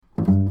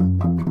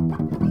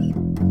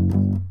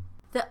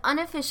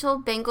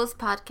Unofficial Bengals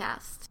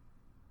Podcast.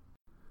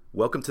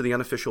 Welcome to the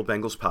Unofficial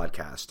Bengals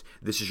Podcast.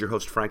 This is your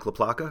host, Frank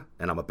LaPlaca,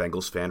 and I'm a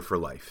Bengals fan for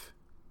life.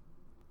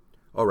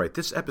 Alright,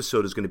 this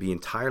episode is going to be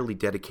entirely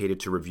dedicated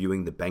to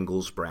reviewing the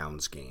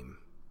Bengals-Browns game.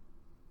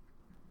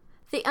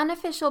 The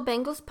Unofficial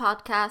Bengals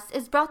Podcast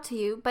is brought to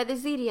you by the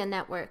Zedia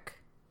Network.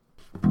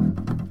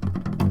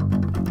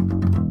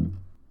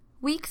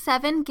 Week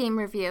 7 Game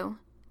Review.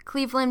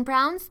 Cleveland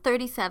Browns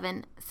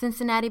 37,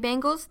 Cincinnati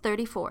Bengals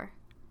 34.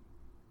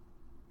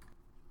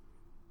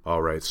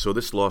 Alright, so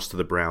this loss to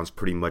the Browns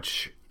pretty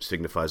much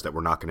signifies that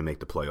we're not going to make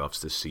the playoffs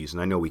this season.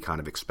 I know we kind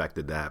of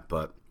expected that,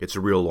 but it's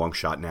a real long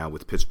shot now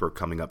with Pittsburgh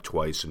coming up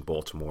twice and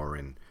Baltimore,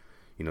 and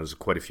there's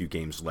quite a few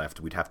games left.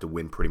 We'd have to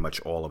win pretty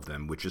much all of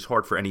them, which is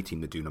hard for any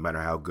team to do, no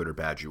matter how good or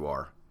bad you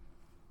are.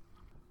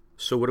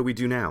 So what do we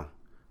do now?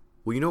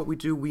 Well, you know what we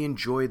do? We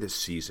enjoy this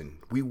season.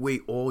 We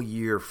wait all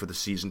year for the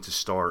season to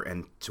start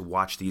and to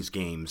watch these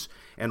games.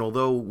 And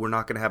although we're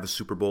not going to have a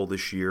Super Bowl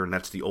this year, and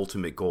that's the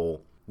ultimate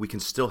goal, we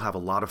can still have a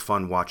lot of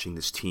fun watching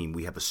this team.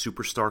 We have a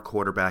superstar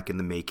quarterback in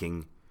the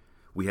making.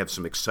 We have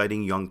some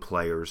exciting young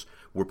players.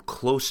 We're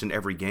close in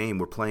every game.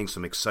 We're playing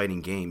some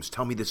exciting games.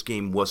 Tell me this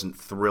game wasn't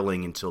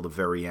thrilling until the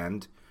very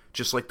end,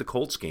 just like the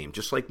Colts game,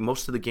 just like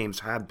most of the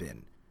games have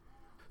been.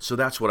 So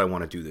that's what I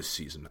want to do this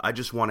season. I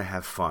just want to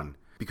have fun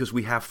because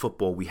we have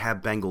football. We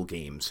have Bengal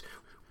games.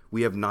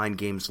 We have 9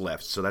 games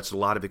left, so that's a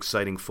lot of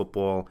exciting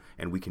football,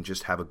 and we can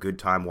just have a good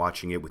time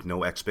watching it with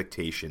no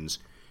expectations.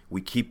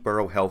 We keep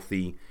Burrow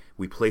healthy.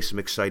 We play some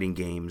exciting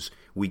games.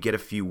 We get a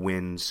few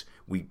wins.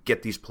 We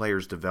get these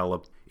players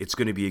developed. It's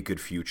going to be a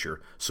good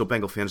future. So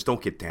Bengal fans,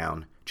 don't get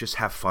down. Just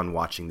have fun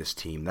watching this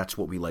team. That's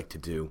what we like to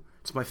do.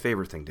 It's my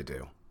favorite thing to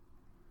do.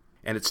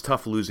 And it's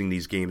tough losing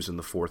these games in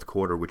the fourth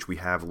quarter, which we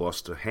have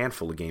lost a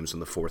handful of games in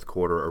the fourth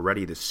quarter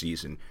already this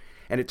season.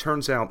 And it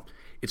turns out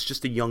it's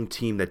just a young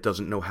team that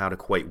doesn't know how to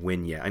quite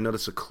win yet. I know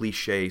that's a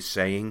cliche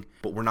saying,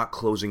 but we're not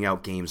closing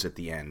out games at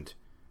the end.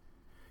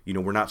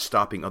 We're not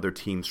stopping other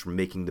teams from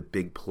making the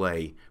big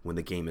play when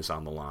the game is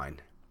on the line.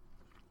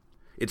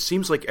 It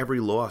seems like every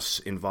loss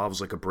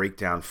involves like a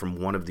breakdown from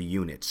one of the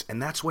units,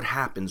 and that's what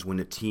happens when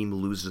a team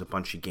loses a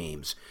bunch of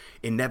games.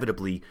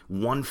 Inevitably,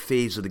 one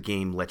phase of the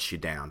game lets you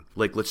down.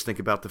 Like, let's think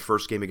about the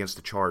first game against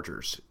the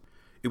Chargers.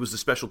 It was the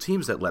special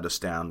teams that let us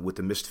down with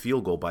the missed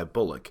field goal by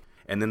Bullock.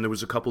 And then there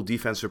was a couple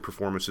defensive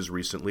performances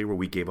recently where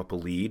we gave up a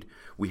lead.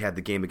 We had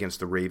the game against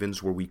the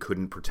Ravens where we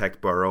couldn't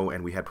protect Burrow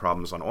and we had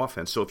problems on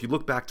offense. So if you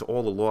look back to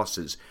all the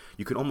losses,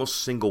 you can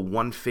almost single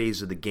one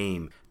phase of the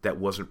game that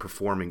wasn't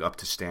performing up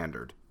to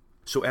standard.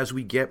 So as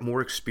we get more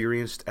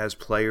experienced as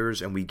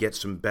players and we get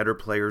some better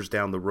players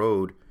down the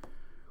road,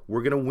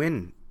 we're going to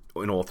win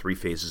in all 3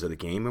 phases of the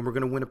game and we're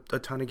going to win a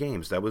ton of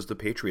games. That was the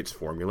Patriots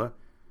formula.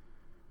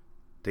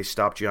 They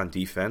stopped you on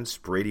defense.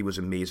 Brady was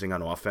amazing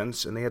on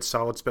offense, and they had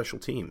solid special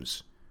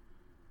teams.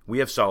 We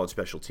have solid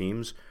special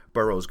teams.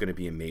 Burrow's going to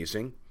be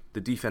amazing.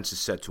 The defense is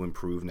set to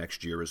improve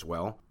next year as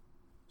well.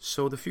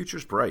 So the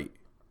future's bright.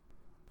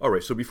 All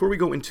right, so before we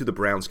go into the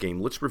Browns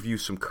game, let's review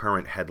some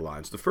current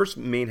headlines. The first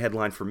main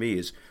headline for me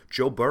is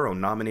Joe Burrow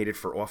nominated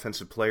for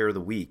Offensive Player of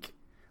the Week.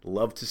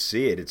 Love to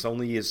see it. It's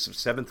only his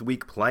 7th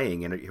week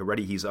playing, and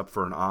already he's up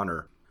for an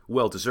honor.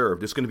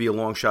 Well-deserved. It's going to be a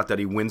long shot that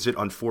he wins it.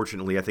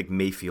 Unfortunately, I think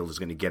Mayfield is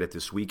going to get it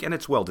this week, and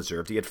it's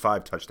well-deserved. He had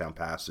 5 touchdown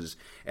passes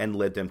and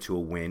led them to a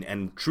win,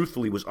 and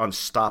truthfully was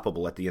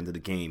unstoppable at the end of the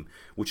game,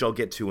 which I'll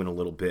get to in a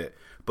little bit.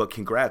 But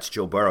congrats,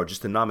 Joe Burrow.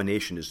 Just the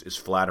nomination is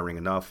flattering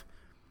enough,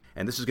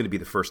 and this is going to be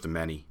the first of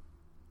many.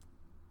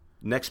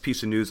 Next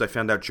piece of news, I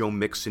found out Joe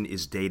Mixon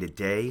is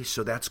day-to-day,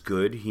 so that's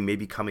good. He may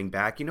be coming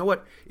back. You know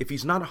what? If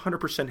he's not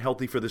 100%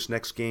 healthy for this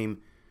next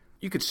game,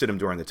 you could sit him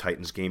during the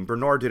Titans game.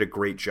 Bernard did a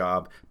great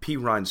job. P.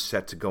 Ryan's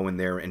set to go in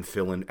there and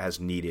fill in as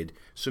needed.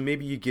 So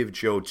maybe you give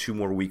Joe 2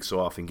 more weeks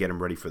off and get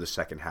him ready for the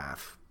second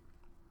half.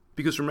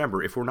 Because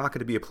remember, if we're not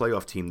going to be a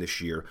playoff team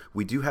this year,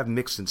 we do have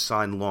Mixon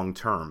signed long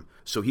term.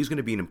 So he's going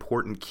to be an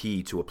important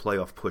key to a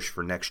playoff push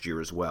for next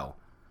year as well.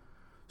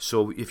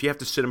 So if you have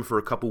to sit him for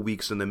a couple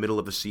weeks in the middle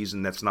of a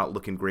season that's not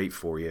looking great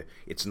for you,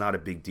 it's not a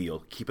big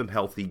deal. Keep him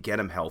healthy, get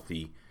him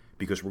healthy,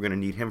 because we're going to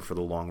need him for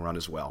the long run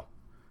as well.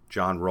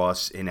 John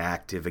Ross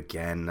inactive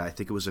again. I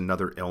think it was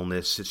another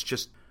illness. It's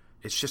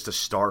just a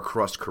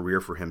star-crossed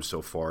career for him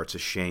so far. It's a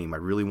shame. I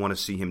really want to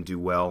see him do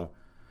well.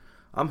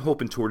 I'm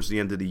hoping towards the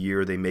end of the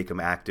year they make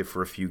him active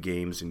for a few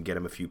games and get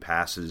him a few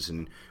passes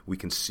and we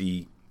can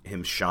see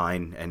him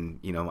shine. And,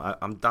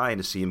 I'm dying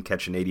to see him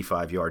catch an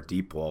 85-yard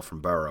deep ball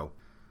from Burrow.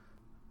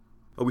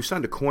 Oh, we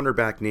signed a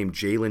cornerback named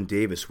Jalen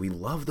Davis. We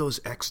love those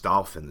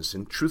ex-Dolphins,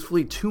 and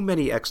truthfully, too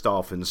many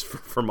ex-Dolphins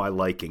for my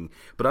liking.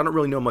 But I don't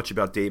really know much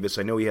about Davis.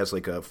 I know he has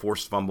like a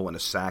forced fumble and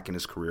a sack in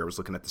his career. I was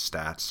looking at the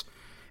stats.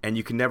 And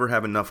you can never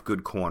have enough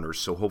good corners,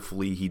 so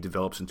hopefully he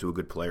develops into a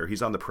good player.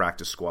 He's on the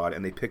practice squad,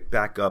 and they picked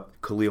back up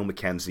Khalil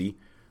McKenzie,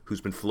 who's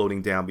been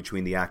floating down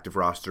between the active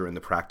roster and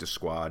the practice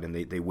squad, and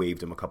they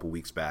waived him a couple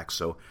weeks back.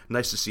 So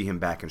nice to see him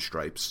back in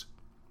stripes.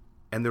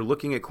 And they're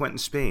looking at Quentin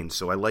Spain,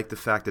 so I like the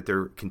fact that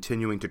they're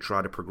continuing to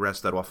try to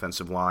progress that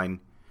offensive line.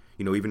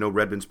 Even though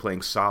Redmond's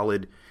playing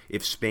solid,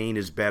 if Spain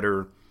is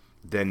better,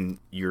 then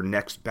your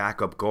next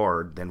backup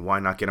guard, then why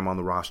not get him on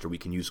the roster? We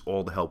can use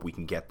all the help we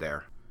can get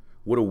there.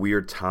 What a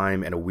weird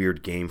time and a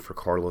weird game for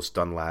Carlos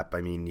Dunlap.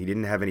 I mean, he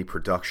didn't have any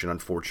production,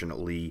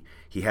 unfortunately.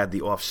 He had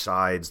the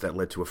offsides that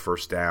led to a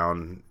first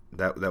down.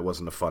 That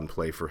wasn't a fun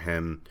play for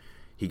him.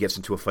 He gets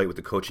into a fight with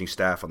the coaching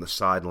staff on the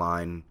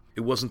sideline.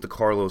 It wasn't the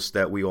Carlos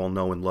that we all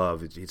know and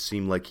love. It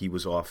seemed like he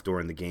was off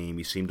during the game.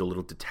 He seemed a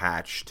little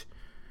detached.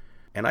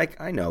 And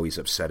I know he's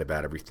upset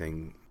about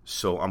everything.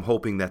 So I'm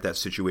hoping that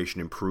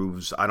situation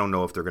improves. I don't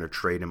know if they're going to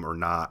trade him or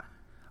not.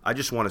 I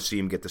just want to see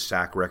him get the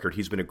sack record.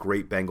 He's been a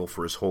great Bengal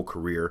for his whole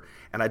career,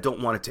 and I don't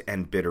want it to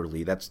end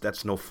bitterly.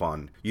 That's no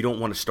fun. You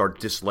don't want to start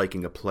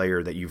disliking a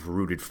player that you've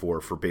rooted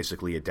for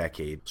basically a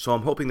decade. So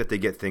I'm hoping that they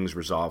get things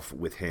resolved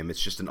with him.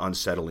 It's just an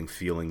unsettling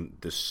feeling,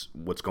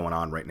 what's going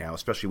on right now,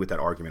 especially with that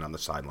argument on the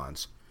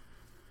sidelines.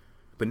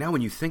 But now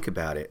when you think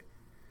about it,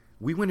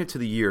 we went into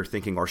the year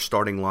thinking our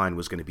starting line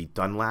was going to be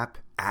Dunlap,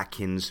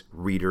 Atkins,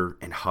 Reeder,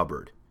 and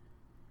Hubbard.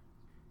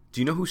 Do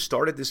you know who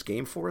started this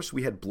game for us?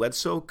 We had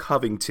Bledsoe,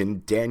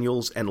 Covington,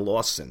 Daniels, and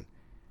Lawson.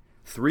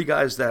 3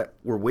 guys that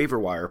were waiver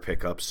wire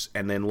pickups,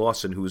 and then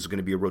Lawson, who was going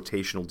to be a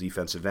rotational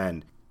defensive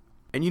end.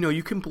 And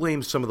you can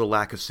blame some of the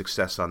lack of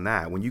success on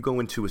that. When you go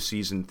into a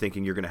season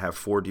thinking you're going to have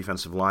 4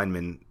 defensive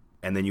linemen,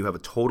 and then you have a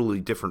totally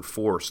different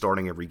 4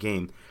 starting every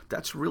game,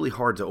 that's really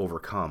hard to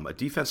overcome. A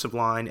defensive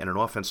line and an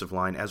offensive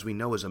line, as we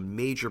know, is a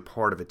major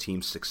part of a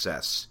team's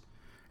success.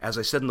 As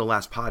I said in the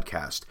last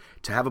podcast,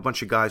 to have a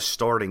bunch of guys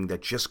starting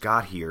that just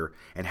got here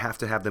and have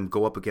to have them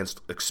go up against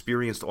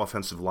experienced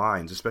offensive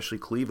lines, especially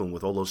Cleveland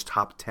with all those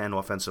top 10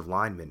 offensive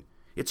linemen,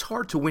 it's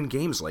hard to win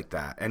games like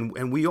that. And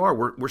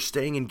we're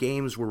staying in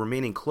games, we're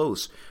remaining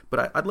close.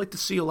 But I'd like to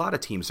see a lot of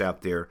teams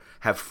out there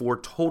have 4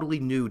 totally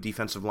new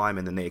defensive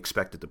linemen than they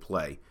expected to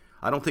play.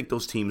 I don't think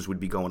those teams would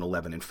be going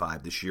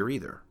 11-5 this year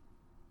either.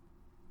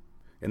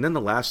 And then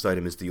the last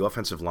item is the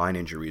offensive line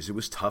injuries. It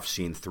was tough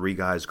seeing 3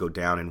 guys go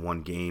down in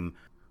one game.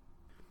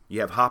 You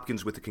have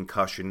Hopkins with a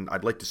concussion.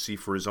 I'd like to see,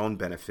 for his own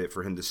benefit,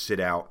 for him to sit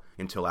out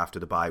until after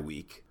the bye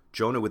week.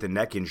 Jonah with a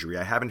neck injury.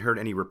 I haven't heard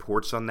any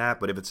reports on that,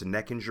 but if it's a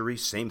neck injury,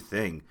 same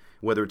thing.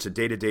 Whether it's a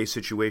day-to-day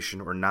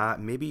situation or not,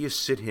 maybe you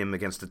sit him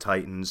against the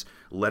Titans,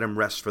 let him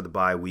rest for the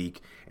bye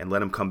week, and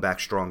let him come back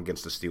strong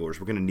against the Steelers.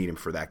 We're going to need him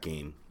for that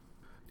game.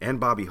 And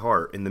Bobby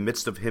Hart, in the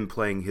midst of him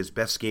playing his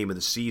best game of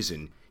the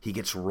season, he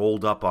gets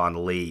rolled up on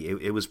late.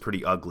 It was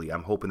pretty ugly.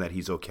 I'm hoping that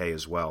he's okay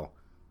as well.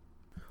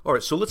 All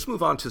right, so let's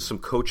move on to some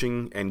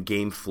coaching and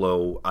game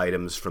flow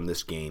items from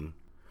this game.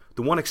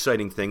 The one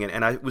exciting thing,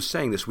 and I was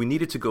saying this, we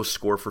needed to go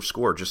score for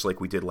score just like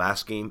we did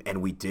last game,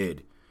 and we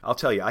did. I'll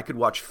tell you, I could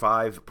watch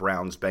 5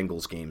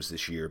 Browns-Bengals games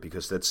this year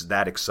because that's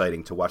that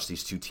exciting to watch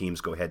these two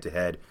teams go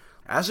head-to-head.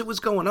 As it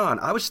was going on,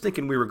 I was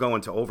thinking we were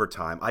going to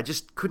overtime. I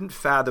just couldn't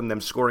fathom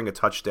them scoring a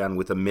touchdown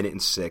with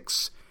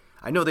 1:06.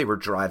 I know they were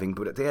driving,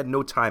 but they had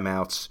no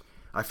timeouts.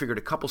 I figured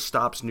a couple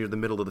stops near the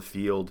middle of the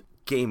field,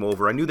 game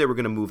over. I knew they were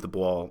going to move the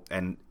ball,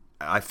 and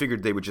I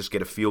figured they would just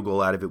get a field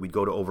goal out of it. We'd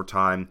go to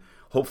overtime,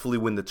 hopefully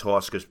win the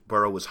toss because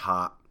Burrow was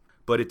hot.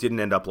 But it didn't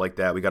end up like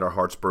that. We got our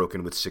hearts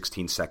broken with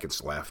 16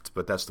 seconds left,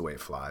 but that's the way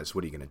it flies.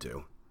 What are you going to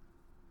do?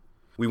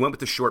 We went with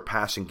the short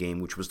passing game,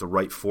 which was the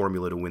right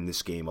formula to win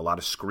this game. A lot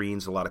of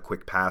screens, a lot of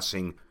quick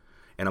passing,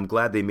 and I'm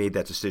glad they made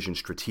that decision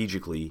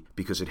strategically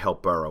because it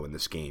helped Burrow in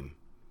this game.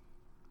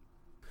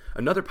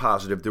 Another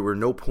positive, there were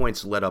no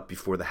points let up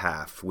before the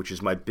half, which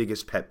is my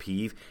biggest pet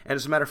peeve, and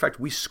as a matter of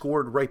fact, we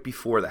scored right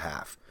before the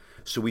half.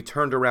 So we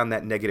turned around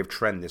that negative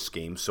trend this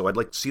game, so I'd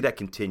like to see that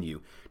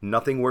continue.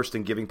 Nothing worse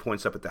than giving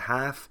points up at the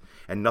half,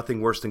 and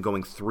nothing worse than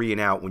going 3 and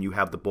out when you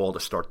have the ball to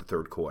start the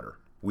third quarter.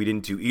 We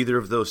didn't do either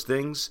of those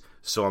things,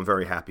 so I'm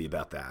very happy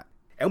about that.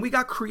 And we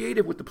got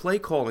creative with the play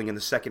calling in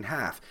the second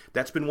half.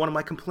 That's been one of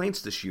my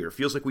complaints this year. It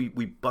feels like we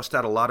bust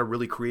out a lot of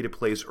really creative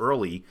plays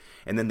early,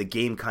 and then the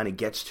game kind of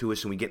gets to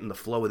us, and we get in the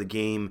flow of the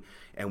game,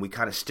 and we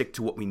kind of stick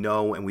to what we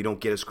know, and we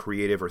don't get as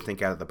creative or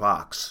think out of the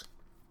box.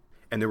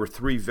 And there were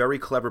 3 very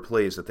clever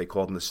plays that they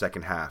called in the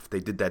second half. They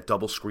did that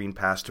double screen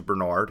pass to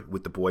Bernard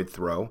with the Boyd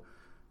throw.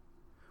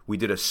 We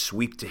did a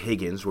sweep to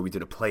Higgins where we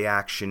did a play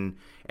action,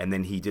 and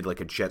then he did like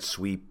a jet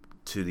sweep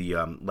to the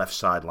left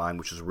sideline,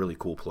 which was a really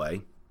cool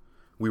play.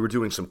 We were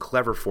doing some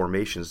clever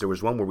formations. There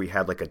was one where we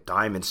had like a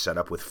diamond set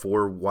up with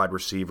 4 wide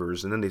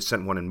receivers, and then they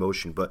sent one in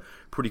motion, but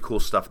pretty cool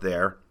stuff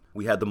there.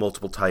 We had the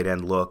multiple tight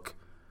end look,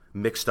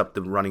 mixed up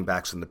the running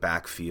backs in the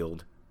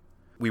backfield.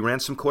 We ran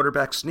some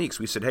quarterback sneaks.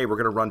 We said, hey, we're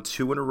going to run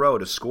 2 in a row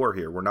to score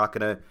here. We're not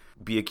going to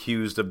be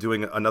accused of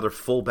doing another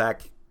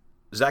fullback.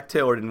 Zach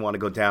Taylor didn't want to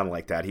go down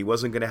like that. He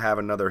wasn't going to have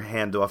another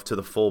handoff to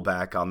the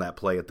fullback on that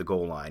play at the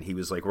goal line. He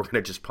was like, we're going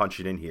to just punch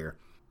it in here.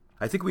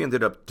 I think we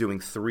ended up doing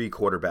 3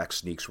 quarterback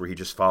sneaks where he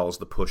just follows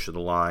the push of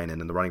the line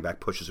and then the running back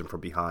pushes him from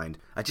behind.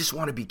 I just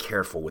want to be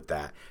careful with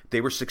that.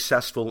 They were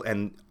successful,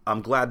 and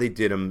I'm glad they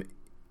did them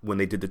when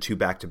they did the 2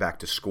 back-to-back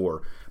to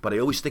score. But I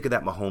always think of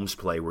that Mahomes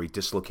play where he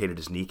dislocated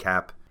his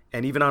kneecap.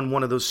 And even on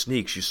one of those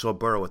sneaks, you saw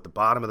Burrow at the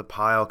bottom of the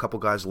pile, a couple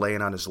guys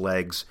laying on his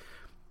legs.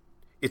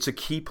 It's a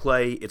key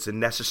play. It's a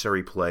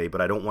necessary play,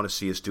 but I don't want to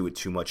see us do it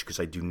too much because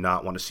I do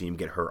not want to see him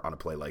get hurt on a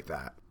play like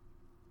that.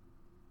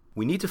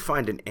 We need to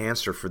find an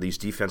answer for these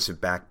defensive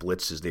back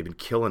blitzes. They've been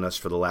killing us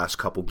for the last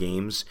couple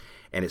games,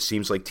 and it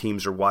seems like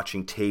teams are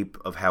watching tape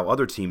of how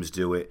other teams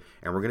do it,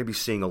 and we're going to be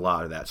seeing a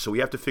lot of that. So we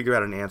have to figure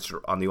out an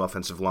answer on the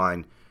offensive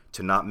line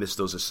to not miss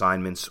those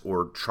assignments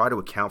or try to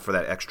account for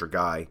that extra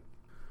guy.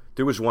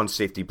 There was one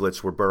safety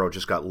blitz where Burrow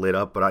just got lit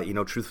up, but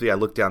truthfully, I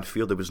looked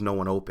downfield, there was no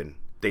one open.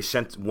 They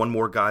sent one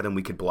more guy than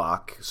we could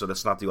block, so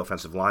that's not the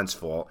offensive line's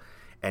fault,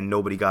 and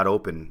nobody got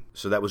open.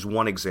 So that was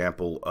one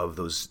example of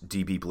those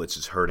DB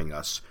blitzes hurting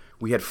us.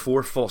 We had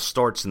 4 false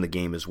starts in the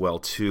game as well,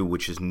 too,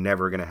 which is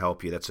never going to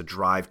help you. That's a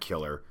drive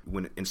killer.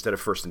 When instead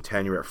of 1st and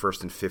 10, you're at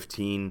 1st and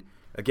 15.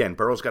 Again,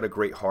 Burrow's got a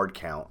great hard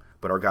count,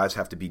 but our guys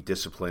have to be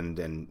disciplined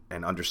and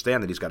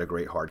understand that he's got a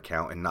great hard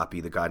count and not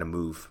be the guy to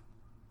move.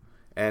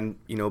 And,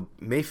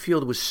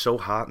 Mayfield was so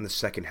hot in the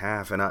second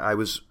half, and I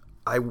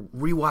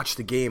rewatched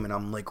the game, and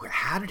I'm like,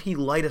 how did he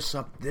light us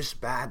up this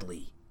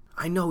badly?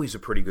 I know he's a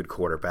pretty good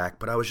quarterback,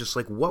 but I was just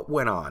like, what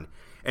went on?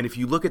 And if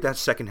you look at that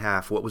second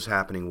half, what was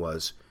happening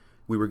was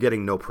we were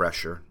getting no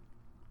pressure.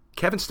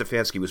 Kevin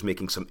Stefanski was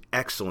making some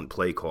excellent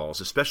play calls,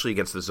 especially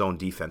against the zone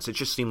defense. It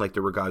just seemed like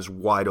there were guys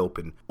wide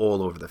open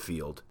all over the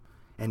field.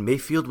 And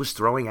Mayfield was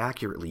throwing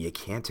accurately. You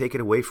can't take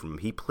it away from him.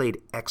 He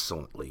played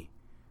excellently.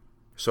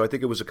 So I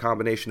think it was a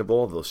combination of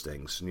all of those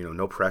things.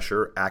 No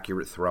pressure,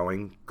 accurate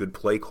throwing, good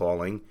play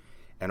calling,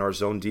 and our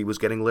zone D was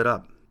getting lit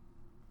up.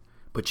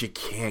 But you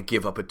can't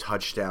give up a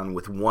touchdown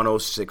with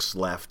 1:06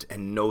 left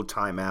and no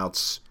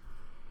timeouts.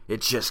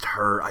 It just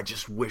hurt. I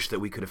just wish that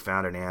we could have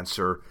found an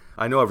answer.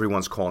 I know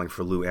everyone's calling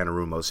for Lou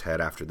Anarumo's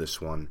head after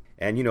this one.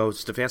 And,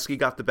 Stefanski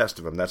got the best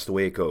of him. That's the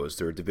way it goes.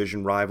 They're a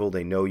division rival.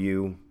 They know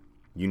you.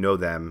 You know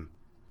them.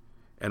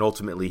 And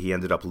ultimately, he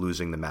ended up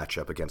losing the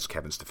matchup against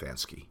Kevin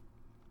Stefanski.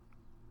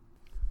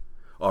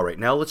 All right,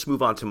 now let's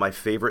move on to my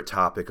favorite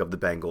topic of the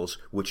Bengals,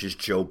 which is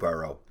Joe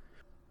Burrow.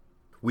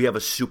 We have a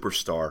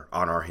superstar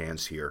on our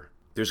hands here.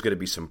 There's going to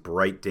be some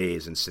bright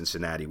days in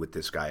Cincinnati with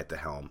this guy at the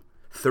helm.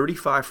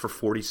 35 for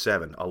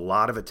 47, a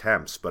lot of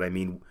attempts, but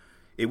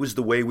it was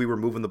the way we were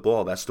moving the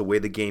ball. That's the way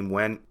the game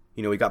went.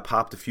 He got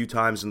popped a few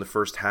times in the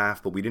first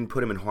half, but we didn't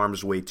put him in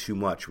harm's way too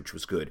much, which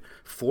was good.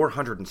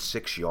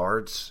 406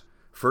 yards.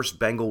 First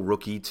Bengal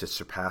rookie to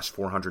surpass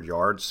 400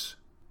 yards.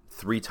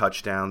 3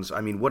 touchdowns.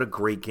 What a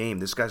great game.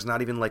 This guy's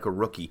not even like a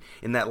rookie.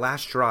 In that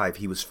last drive,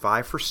 he was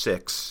 5 for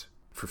 6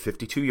 for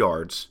 52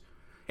 yards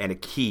and a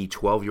key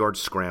 12-yard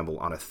scramble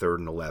on a 3rd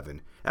and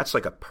 11. That's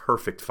like a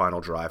perfect final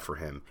drive for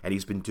him, and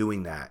he's been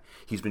doing that.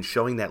 He's been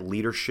showing that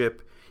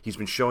leadership. He's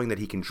been showing that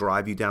he can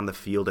drive you down the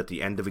field at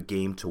the end of a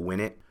game to win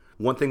it.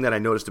 One thing that I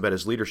noticed about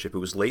his leadership, it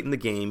was late in the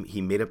game,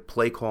 he made a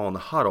play call in the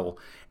huddle,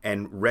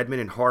 and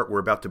Redmond and Hart were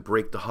about to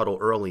break the huddle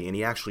early, and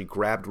he actually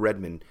grabbed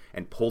Redmond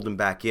and pulled him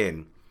back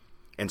in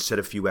and said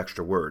a few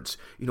extra words.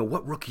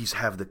 What rookies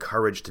have the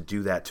courage to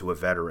do that to a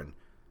veteran?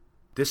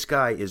 This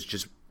guy is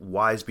just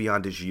wise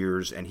beyond his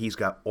years, and he's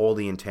got all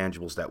the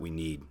intangibles that we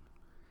need.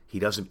 He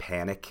doesn't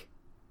panic.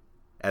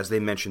 As they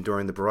mentioned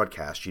during the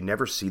broadcast, you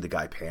never see the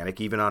guy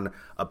panic, even on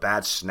a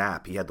bad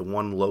snap. He had the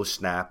one low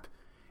snap,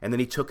 and then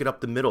he took it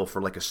up the middle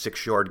for like a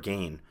 6-yard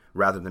gain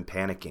rather than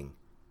panicking.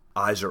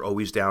 Eyes are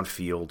always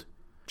downfield.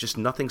 Just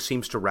nothing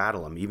seems to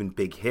rattle him, even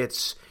big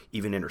hits,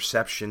 even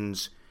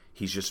interceptions.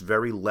 He's just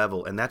very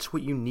level, and that's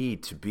what you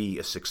need to be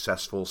a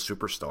successful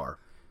superstar.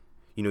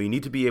 You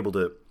need to be able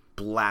to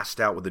blast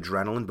out with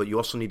adrenaline, but you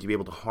also need to be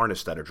able to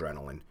harness that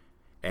adrenaline,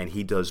 and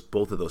he does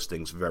both of those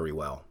things very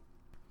well.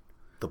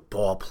 The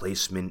ball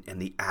placement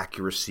and the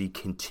accuracy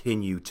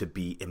continue to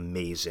be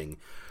amazing.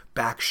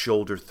 Back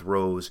shoulder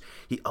throws,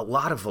 a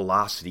lot of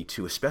velocity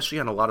too, especially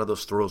on a lot of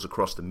those throws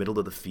across the middle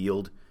of the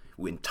field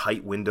in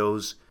tight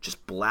windows,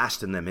 just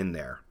blasting them in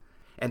there.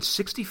 And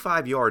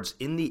 65 yards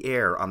in the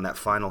air on that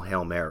final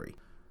Hail Mary.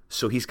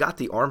 So he's got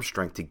the arm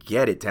strength to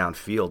get it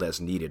downfield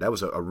as needed. That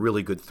was a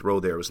really good throw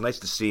there. It was nice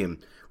to see him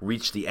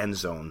reach the end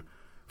zone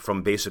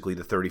from basically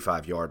the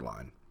 35-yard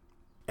line.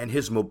 And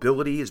his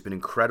mobility has been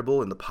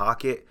incredible in the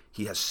pocket.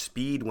 He has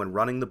speed when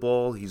running the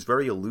ball. He's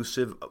very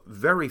elusive, a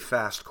very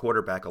fast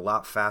quarterback, a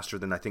lot faster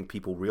than I think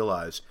people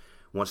realize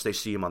once they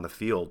see him on the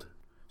field.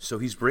 So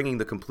he's bringing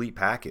the complete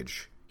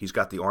package. He's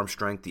got the arm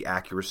strength, the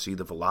accuracy,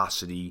 the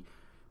velocity,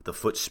 the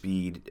foot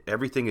speed.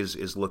 Everything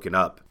is looking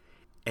up.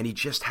 And he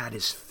just had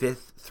his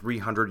 5th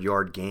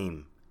 300-yard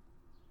game.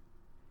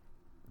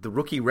 The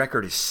rookie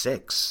record is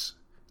 6.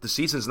 The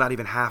season's not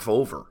even half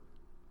over.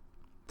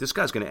 This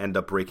guy's going to end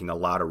up breaking a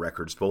lot of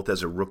records, both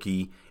as a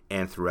rookie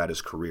and throughout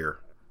his career.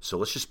 So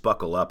let's just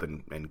buckle up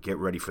and get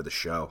ready for the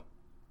show.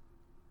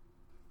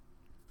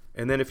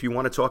 And then if you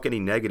want to talk any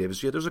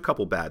negatives, there's a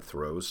couple bad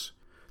throws.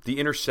 The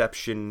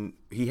interception,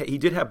 he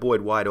did have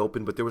Boyd wide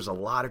open, but there was a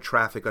lot of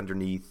traffic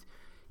underneath.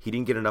 He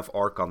didn't get enough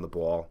arc on the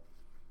ball,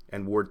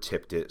 and Ward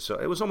tipped it. So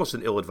it was almost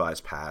an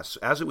ill-advised pass.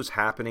 As it was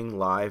happening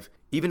live,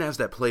 even as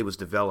that play was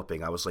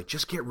developing, I was like,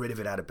 just get rid of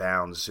it out of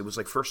bounds. It was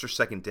like 1st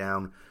or 2nd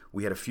down.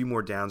 We had a few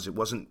more downs. It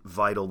wasn't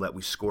vital that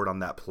we scored on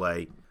that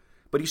play.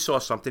 But he saw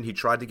something. He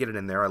tried to get it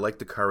in there. I like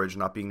the courage,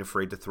 not being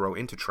afraid to throw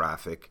into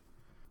traffic.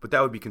 But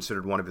that would be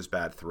considered one of his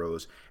bad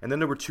throws. And then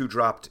there were 2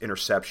 dropped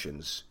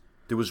interceptions.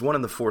 There was one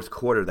in the fourth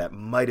quarter that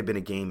might have been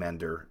a game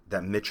ender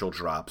that Mitchell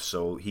dropped,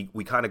 so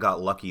we kind of got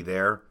lucky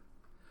there.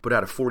 But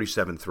out of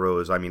 47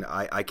 throws, I mean,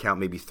 I count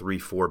maybe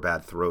 3-4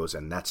 bad throws,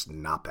 and that's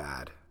not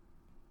bad.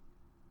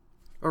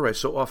 All right,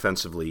 so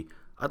offensively,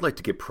 I'd like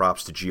to give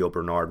props to Gio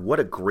Bernard.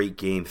 What a great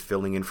game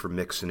filling in for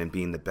Mixon and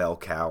being the bell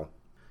cow.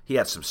 He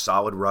had some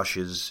solid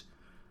rushes,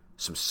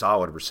 some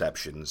solid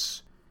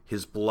receptions.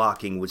 His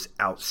blocking was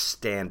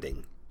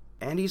outstanding.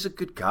 And he's a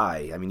good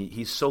guy. I mean,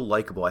 he's so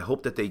likable. I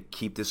hope that they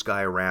keep this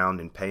guy around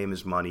and pay him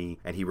his money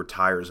and he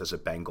retires as a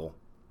Bengal.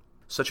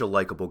 Such a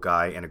likable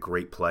guy and a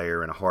great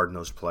player and a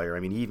hard-nosed player. I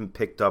mean, he even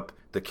picked up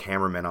the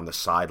cameraman on the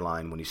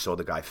sideline when he saw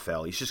the guy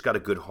fell. He's just got a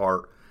good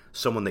heart,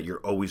 someone that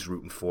you're always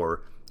rooting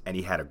for, and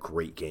he had a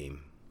great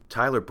game.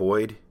 Tyler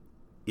Boyd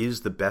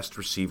is the best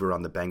receiver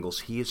on the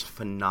Bengals. He is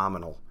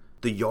phenomenal.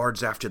 The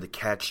yards after the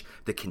catch,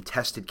 the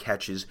contested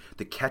catches,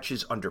 the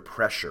catches under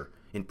pressure,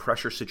 in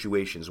pressure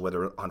situations,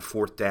 whether on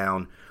fourth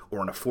down or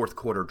on a fourth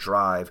quarter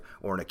drive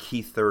or on a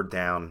key third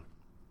down.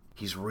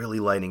 He's really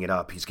lighting it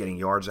up. He's getting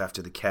yards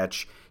after the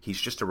catch. He's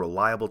just a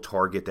reliable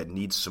target that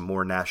needs some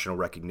more national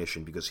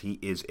recognition because he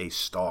is a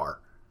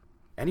star.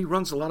 And he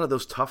runs a lot of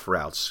those tough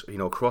routes,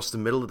 across the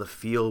middle of the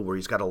field where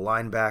he's got a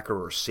linebacker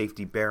or a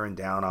safety bearing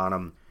down on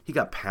him. He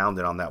got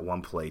pounded on that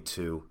one play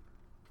too.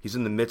 He's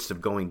in the midst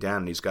of going down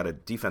and he's got a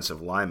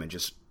defensive lineman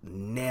just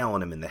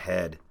nailing him in the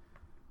head.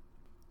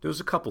 There was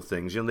a couple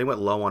things. They went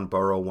low on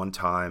Burrow one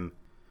time.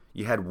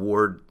 You had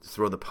Ward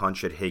throw the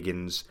punch at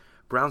Higgins.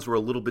 Browns were a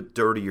little bit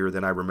dirtier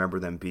than I remember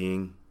them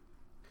being.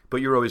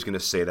 But you're always going to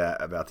say that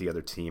about the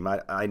other team.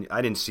 I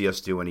didn't see us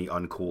do any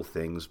uncool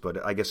things,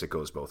 but I guess it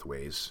goes both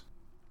ways.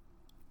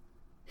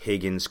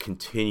 Higgins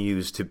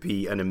continues to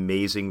be an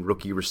amazing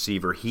rookie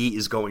receiver. He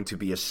is going to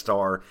be a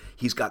star.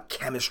 He's got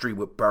chemistry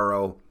with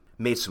Burrow.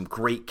 Made some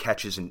great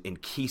catches in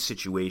key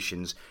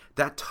situations.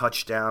 That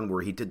touchdown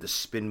where he did the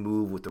spin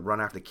move with the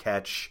run after the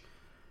catch.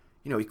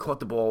 He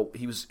caught the ball.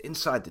 He was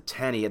inside the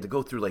 10. He had to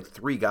go through like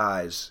 3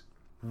 guys.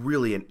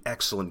 Really an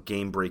excellent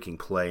game-breaking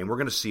play, and we're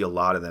going to see a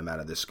lot of them out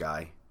of this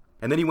guy.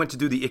 And then he went to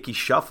do the Icky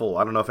Shuffle.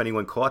 I don't know if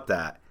anyone caught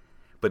that.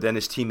 But then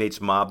his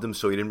teammates mobbed him,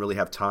 so he didn't really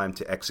have time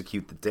to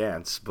execute the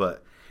dance.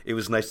 But it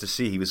was nice to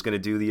see he was going to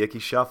do the Icky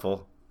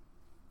Shuffle.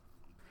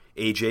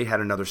 AJ had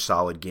another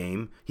solid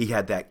game. He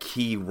had that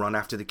key run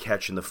after the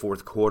catch in the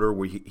fourth quarter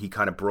where he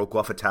kind of broke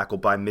off a tackle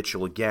by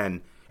Mitchell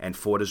again and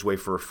fought his way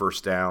for a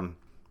first down.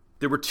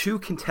 There were 2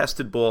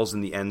 contested balls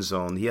in the end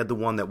zone. He had the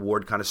one that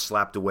Ward kind of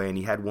slapped away, and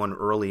he had one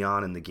early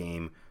on in the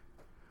game.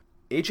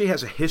 AJ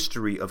has a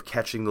history of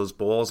catching those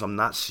balls. I'm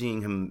not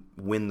seeing him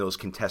win those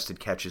contested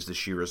catches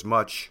this year as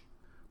much.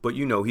 But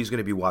he's going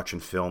to be watching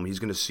film. He's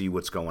going to see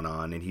what's going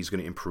on, and he's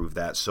going to improve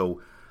that. So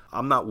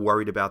I'm not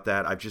worried about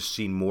that. I've just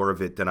seen more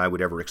of it than I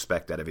would ever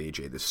expect out of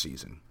AJ this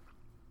season.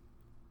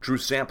 Drew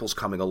Sample's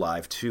coming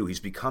alive, too. He's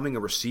becoming a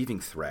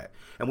receiving threat.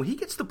 And when he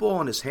gets the ball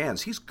in his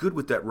hands, he's good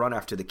with that run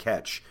after the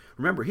catch.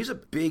 Remember, he's a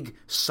big,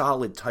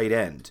 solid tight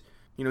end.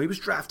 He was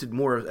drafted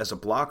more as a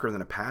blocker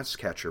than a pass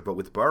catcher, but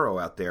with Burrow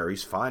out there,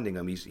 he's finding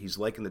him. He's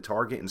liking the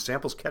target, and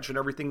Sample's catching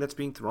everything that's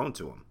being thrown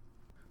to him.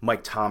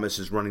 Mike Thomas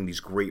is running these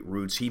great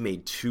routes. He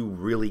made 2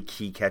 really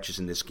key catches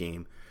in this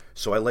game.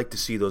 So I like to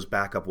see those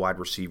backup wide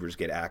receivers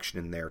get action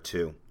in there,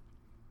 too.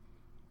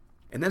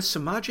 And then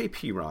Samaje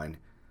Perine.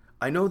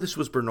 I know this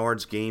was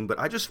Bernard's game, but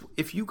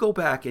if you go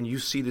back and you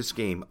see this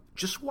game,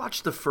 just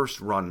watch the first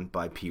run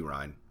by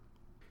Perine.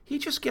 He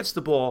just gets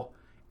the ball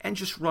and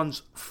just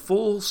runs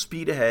full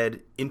speed ahead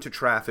into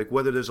traffic,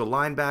 whether there's a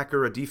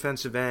linebacker, a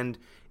defensive end,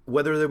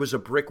 whether there was a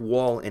brick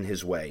wall in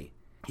his way.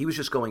 He was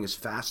just going as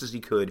fast as he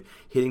could,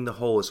 hitting the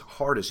hole as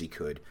hard as he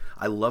could.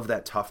 I love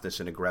that toughness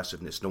and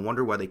aggressiveness. No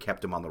wonder why they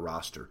kept him on the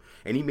roster.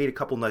 And he made a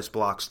couple nice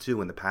blocks,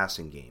 too, in the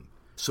passing game.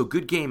 So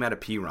good game out of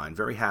Perine.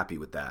 Very happy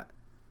with that.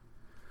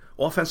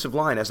 Offensive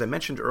line, as I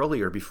mentioned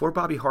earlier, before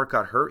Bobby Hart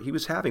got hurt, he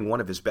was having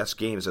one of his best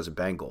games as a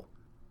Bengal.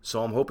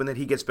 So I'm hoping that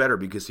he gets better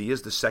because he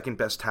is the second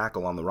best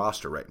tackle on the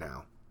roster right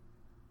now.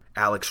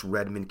 Alex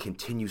Redmond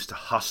continues to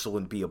hustle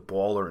and be a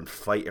baller and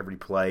fight every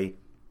play.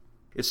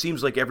 It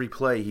seems like every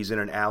play he's in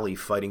an alley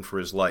fighting for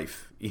his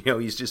life.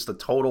 He's just a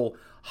total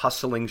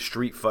hustling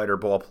street fighter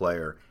ball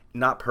player.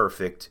 Not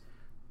perfect,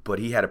 but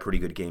he had a pretty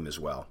good game as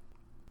well.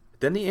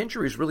 Then the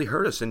injuries really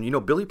hurt us,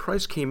 and Billy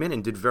Price came in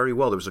and did very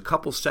well. There was a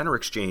couple center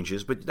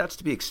exchanges, but that's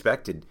to be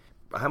expected.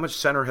 How much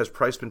center has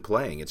Price been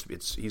playing?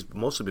 He's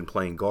mostly been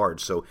playing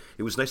guard, so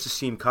it was nice to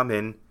see him come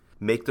in,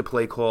 make the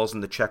play calls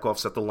and the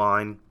checkoffs at the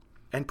line,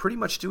 and pretty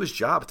much do his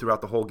job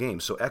throughout the whole game.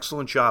 So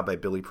excellent job by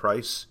Billy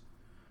Price.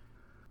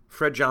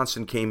 Fred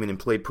Johnson came in and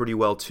played pretty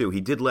well, too. He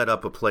did let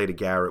up a play to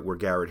Garrett where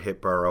Garrett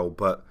hit Burrow,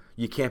 but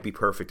you can't be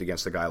perfect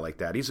against a guy like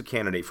that. He's a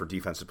candidate for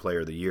Defensive Player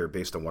of the Year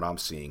based on what I'm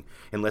seeing,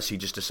 unless he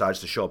just decides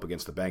to show up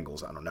against the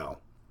Bengals. I don't know.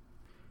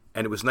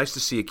 And it was nice to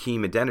see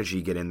Akeem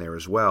Adeniji get in there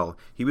as well.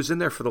 He was in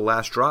there for the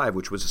last drive,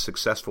 which was a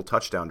successful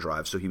touchdown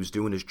drive, so he was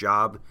doing his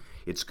job.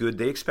 It's good.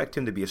 They expect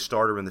him to be a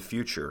starter in the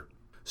future.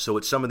 So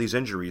with some of these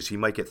injuries, he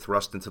might get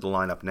thrust into the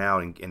lineup now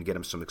and get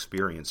him some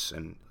experience.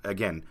 And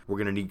again, we're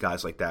going to need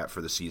guys like that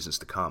for the seasons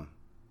to come.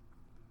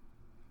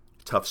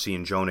 Tough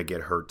seeing Jonah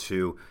get hurt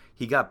too.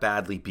 He got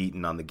badly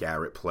beaten on the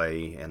Garrett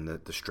play and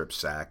the strip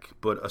sack,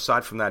 but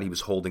aside from that, he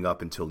was holding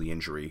up until the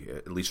injury,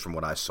 at least from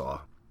what I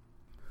saw.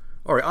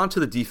 All right, on to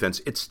the defense.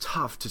 It's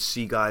tough to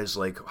see guys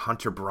like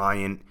Hunter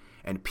Bryant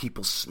and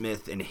People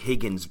Smith and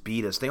Higgins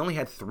beat us. They only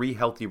had 3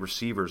 healthy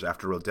receivers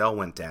after Odell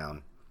went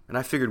down. And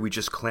I figured we'd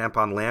just clamp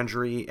on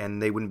Landry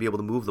and they wouldn't be able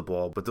to move the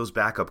ball, but those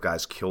backup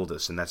guys killed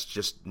us, and that's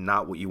just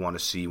not what you want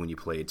to see when you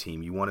play a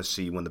team. You want to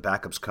see when the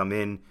backups come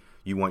in,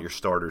 you want your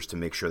starters to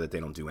make sure that they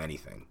don't do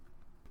anything.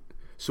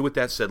 So with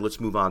that said, let's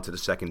move on to the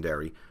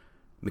secondary.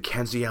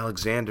 Mackenzie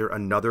Alexander,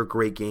 another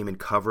great game in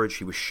coverage.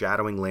 He was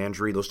shadowing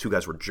Landry. Those two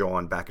guys were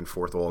jawing back and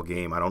forth all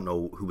game. I don't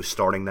know who was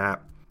starting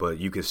that, but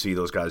you can see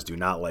those guys do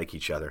not like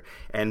each other.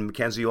 And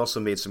Mackenzie also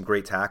made some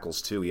great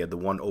tackles too. He had the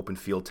one open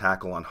field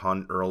tackle on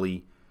Hunt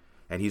early,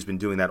 and he's been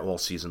doing that all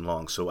season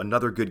long. So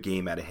another good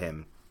game out of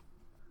him.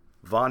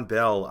 Von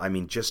Bell,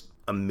 just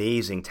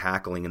amazing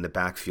tackling in the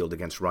backfield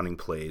against running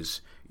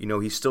plays.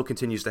 He still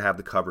continues to have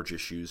the coverage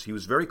issues. He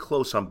was very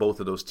close on both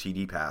of those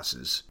TD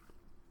passes.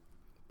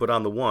 But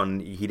on the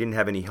one, he didn't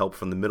have any help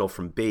from the middle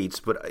from Bates,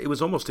 but it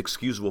was almost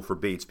excusable for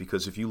Bates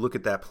because if you look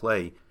at that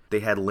play, they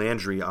had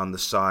Landry on the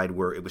side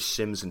where it was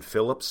Sims and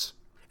Phillips,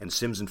 and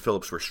Sims and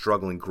Phillips were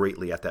struggling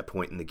greatly at that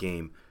point in the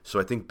game. So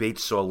I think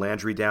Bates saw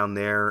Landry down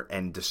there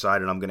and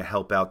decided, I'm going to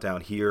help out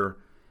down here,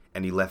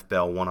 and he left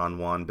Bell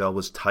one-on-one. Bell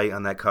was tight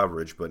on that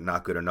coverage, but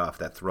not good enough.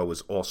 That throw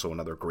was also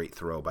another great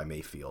throw by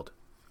Mayfield.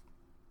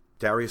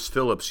 Darius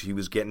Phillips, he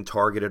was getting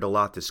targeted a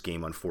lot this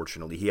game,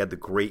 unfortunately. He had the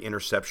great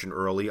interception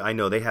early. I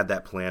know they had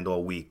that planned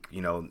all week.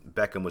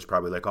 Beckham was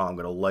probably like, I'm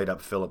going to light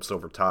up Phillips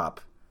over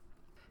top.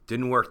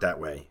 Didn't work that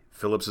way.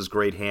 Phillips'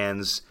 great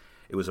hands.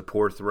 It was a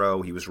poor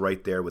throw. He was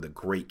right there with a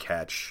great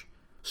catch.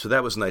 So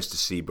that was nice to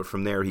see, but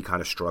from there he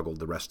kind of struggled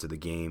the rest of the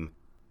game.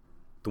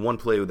 The one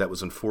play that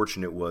was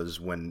unfortunate was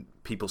when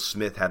People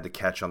Smith had the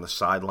catch on the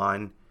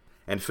sideline,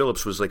 and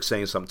Phillips was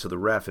saying something to the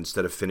ref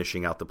instead of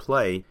finishing out the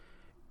play.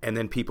 And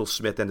then People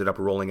Smith ended up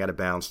rolling out of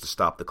bounds to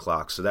stop the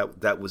clock. So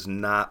that was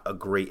not a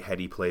great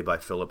heady play by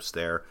Phillips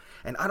there.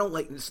 And I don't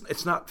like,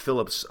 it's not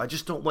Phillips. I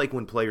just don't like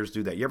when players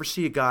do that. You ever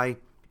see a guy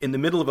in the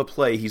middle of a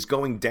play, he's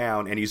going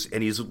down and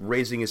he's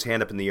raising his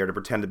hand up in the air to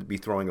pretend to be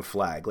throwing a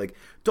flag.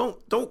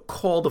 Don't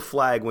call the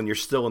flag when you're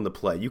still in the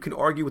play. You can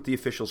argue with the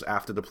officials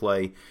after the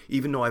play,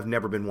 even though I've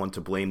never been one to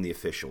blame the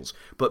officials.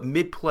 But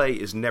mid-play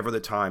is never the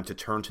time to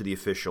turn to the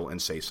official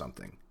and say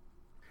something.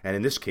 And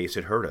in this case,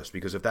 it hurt us,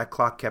 because if that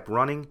clock kept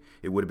running,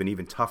 it would have been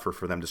even tougher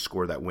for them to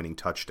score that winning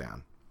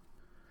touchdown.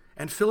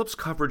 And Phillips'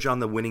 coverage on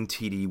the winning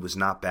TD was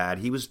not bad.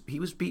 He was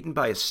beaten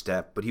by a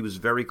step, but he was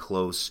very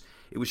close.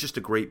 It was just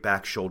a great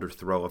back shoulder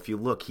throw. If you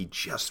look, he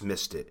just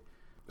missed it.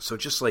 So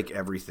just like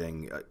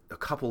everything, a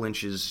couple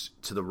inches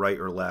to the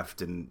right or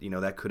left, and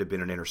that could have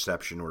been an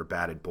interception or a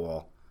batted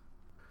ball.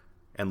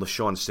 And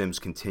LeShaun Sims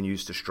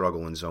continues to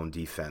struggle in zone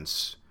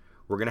defense.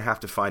 We're going to have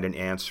to find an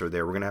answer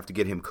there. We're going to have to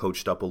get him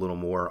coached up a little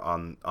more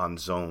on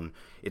zone.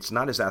 It's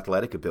not his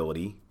athletic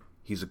ability.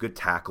 He's a good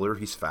tackler.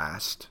 He's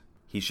fast.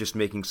 He's just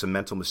making some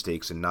mental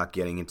mistakes and not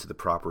getting into the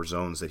proper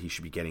zones that he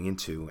should be getting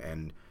into.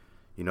 And,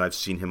 I've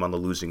seen him on the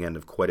losing end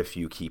of quite a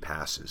few key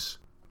passes.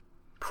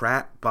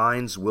 Pratt,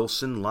 Bynes,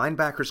 Wilson,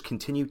 linebackers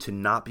continue to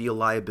not be a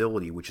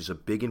liability, which is a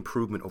big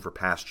improvement over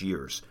past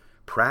years.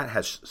 Pratt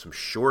has some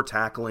sure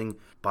tackling.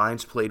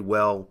 Bynes played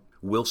well.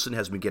 Wilson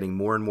has been getting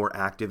more and more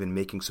active and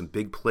making some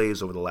big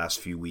plays over the last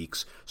few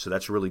weeks, so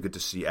that's really good to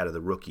see out of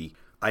the rookie.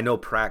 I know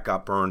Pratt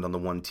got burned on the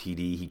one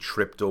TD. He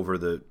tripped over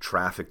the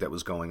traffic that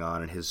was going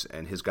on, and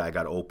his guy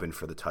got open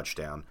for the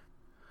touchdown.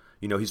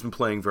 He's been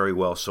playing very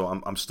well, so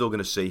I'm still going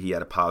to say he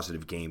had a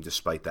positive game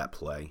despite that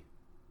play.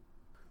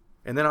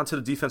 And then onto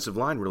the defensive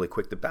line really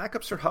quick. The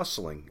backups are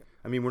hustling.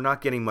 We're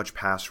not getting much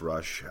pass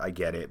rush, I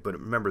get it, but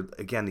remember,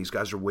 again, these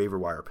guys are waiver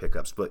wire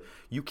pickups, but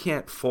you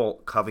can't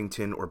fault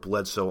Covington or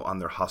Bledsoe on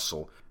their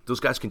hustle. Those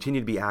guys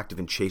continue to be active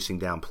in chasing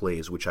down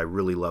plays, which I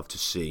really love to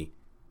see.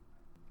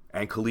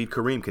 And Khalid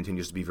Kareem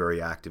continues to be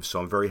very active,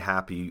 so I'm very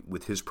happy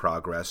with his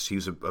progress.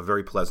 He's a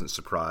very pleasant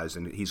surprise,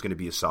 and he's going to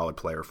be a solid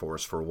player for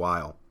us for a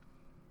while.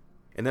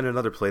 And then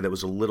another play that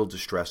was a little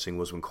distressing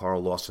was when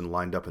Carl Lawson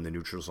lined up in the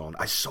neutral zone.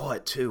 I saw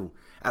it too.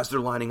 As they're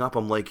lining up,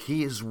 I'm like,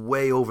 he is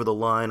way over the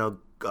line.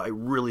 I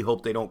really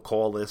hope they don't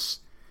call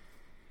this.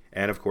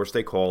 And of course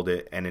they called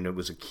it, and then it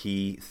was a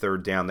key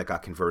third down that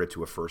got converted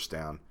to a first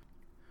down.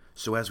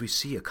 So as we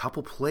see, a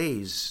couple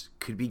plays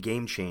could be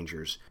game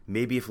changers.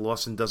 Maybe if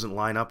Lawson doesn't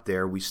line up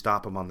there, we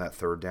stop him on that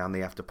third down, they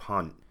have to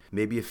punt.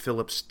 Maybe if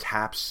Phillips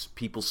taps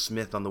People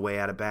Smith on the way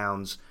out of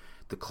bounds,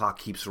 the clock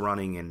keeps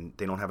running and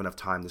they don't have enough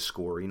time to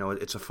score.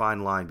 It's a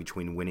fine line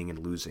between winning and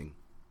losing.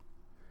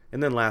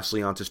 And then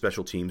lastly, on to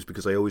special teams,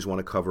 because I always want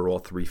to cover all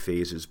three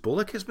phases.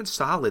 Bullock has been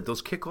solid.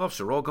 Those kickoffs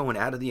are all going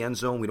out of the end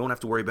zone. We don't have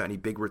to worry about any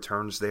big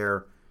returns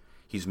there.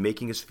 He's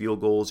making his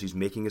field goals. He's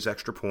making his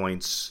extra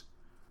points.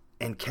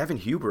 And Kevin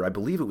Huber, I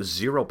believe it was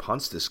 0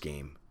 punts this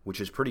game, which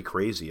is pretty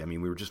crazy. We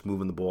were just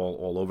moving the ball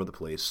all over the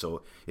place,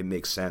 so it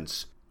makes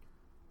sense.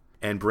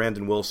 And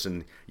Brandon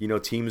Wilson,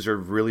 teams are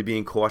really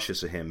being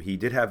cautious of him. He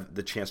did have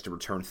the chance to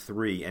return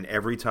 3, and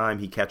every time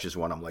he catches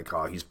one, I'm like,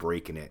 oh, he's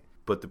breaking it.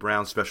 But the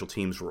Browns special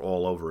teams were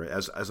all over it,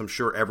 as I'm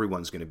sure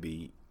everyone's going to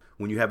be.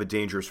 When you have a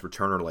dangerous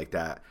returner like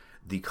that,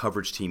 the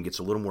coverage team gets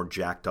a little more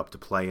jacked up to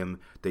play him.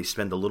 They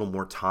spend a little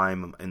more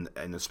time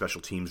in the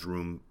special teams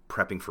room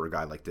prepping for a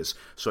guy like this.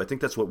 So I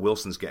think that's what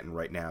Wilson's getting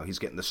right now. He's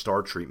getting the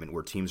star treatment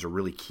where teams are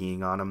really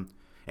keying on him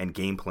and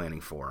game planning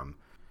for him.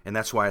 And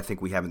that's why I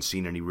think we haven't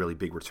seen any really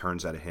big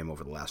returns out of him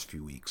over the last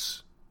few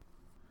weeks.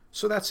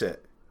 So that's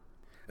it.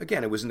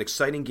 Again, it was an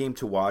exciting game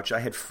to watch. I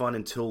had fun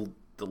until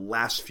the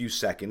last few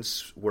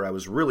seconds where I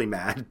was really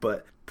mad,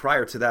 but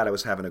prior to that I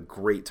was having a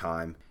great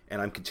time,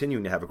 and I'm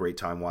continuing to have a great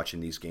time watching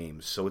these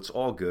games. So it's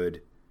all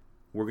good.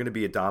 We're going to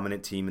be a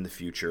dominant team in the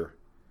future,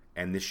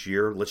 and this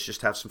year, let's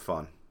just have some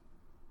fun.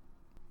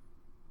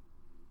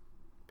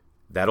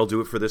 That'll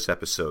do it for this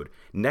episode.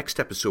 Next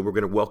episode, we're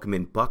going to welcome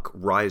in Buck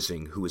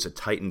Rising, who is a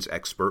Titans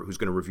expert who's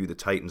going to review the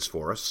Titans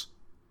for us.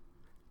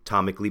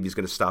 Tom McLeavy's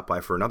going to stop by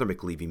for another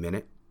McLeavy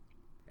Minute.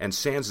 And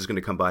Sands is going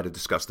to come by to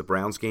discuss the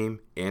Browns game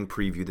and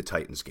preview the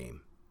Titans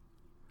game.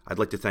 I'd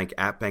like to thank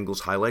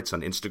 @Bengals Highlights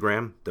on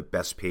Instagram, the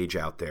best page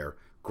out there.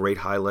 Great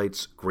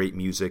highlights, great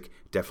music,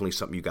 definitely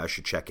something you guys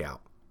should check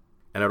out.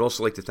 And I'd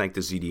also like to thank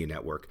the Zedia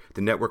Network,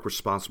 the network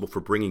responsible for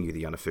bringing you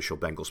the Unofficial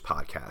Bengals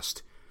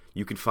podcast.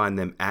 You can find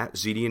them at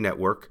Zedia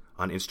Network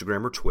on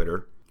Instagram or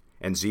Twitter,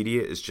 and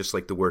Zedia is just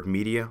like the word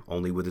media,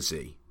 only with a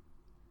Z.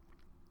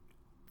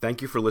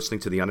 Thank you for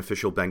listening to the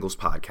Unofficial Bengals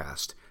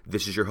podcast.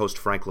 This is your host,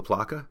 Frank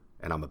LaPlaca,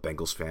 and I'm a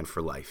Bengals fan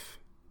for life.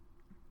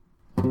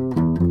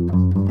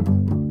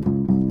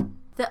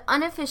 The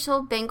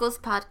Unofficial Bengals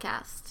podcast.